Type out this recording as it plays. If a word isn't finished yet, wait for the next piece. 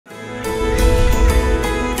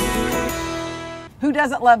Who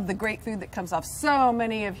doesn't love the great food that comes off so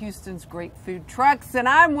many of Houston's great food trucks? And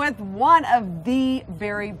I'm with one of the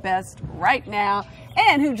very best right now,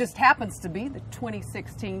 and who just happens to be the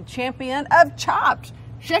 2016 champion of Chopped,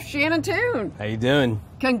 Chef Shannen Tune. How you doing?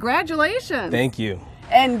 Congratulations. Thank you.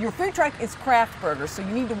 And your food truck is Craft Burger, so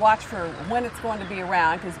you need to watch for when it's going to be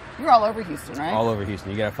around, because you're all over Houston, right? All over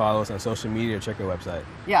Houston. You got to follow us on social media or check our website.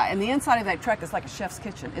 Yeah, and the inside of that truck is like a chef's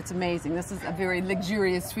kitchen. It's amazing. This is a very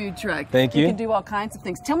luxurious food truck. Thank you. You can do all kinds of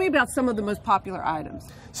things. Tell me about some of the most popular items.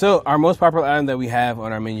 So our most popular item that we have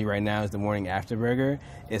on our menu right now is the morning after burger.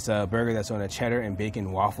 It's a burger that's on a cheddar and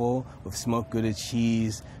bacon waffle with smoked Gouda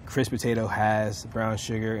cheese, crisp potato has, brown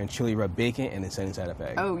sugar, and chili rub bacon, and then sunny side up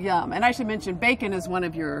egg. Oh, yum. And I should mention, bacon is one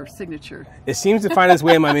of your signature. It seems to find its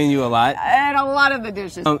way in my menu a lot. And a lot of the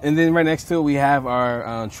dishes. And then right next to it, we have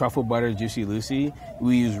our truffle butter Juicy Lucy.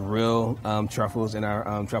 We use real truffles in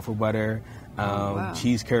our truffle butter. Wow.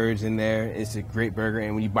 Cheese curds in there. It's a great burger,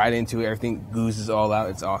 and when you bite into it, everything oozes all out.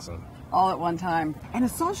 It's awesome. All at one time. And a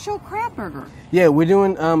soft shell crab burger. Yeah, we're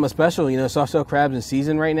doing a special, soft shell crabs in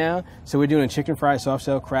season right now. So we're doing a chicken fried soft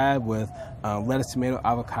shell crab with lettuce, tomato,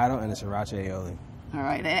 avocado, and a sriracha aioli. All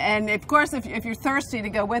right, and of course, if you're thirsty to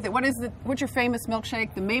go with it, what's your famous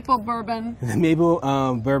milkshake? The maple bourbon? The maple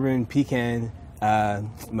bourbon pecan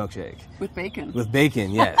milkshake. With bacon. With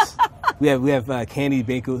bacon, yes. We have candied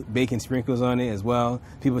bacon sprinkles on it as well.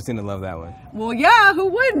 People seem to love that one. Well, yeah, who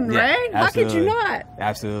wouldn't, yeah, right? Absolutely. How could you not?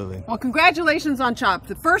 Absolutely. Well, congratulations on Chopped,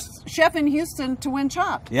 the first chef in Houston to win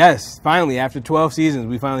Chopped. Yes, finally, after 12 seasons,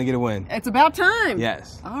 we finally get a win. It's about time.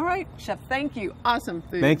 Yes. All right, Chef, thank you. Awesome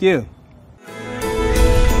food. Thank you.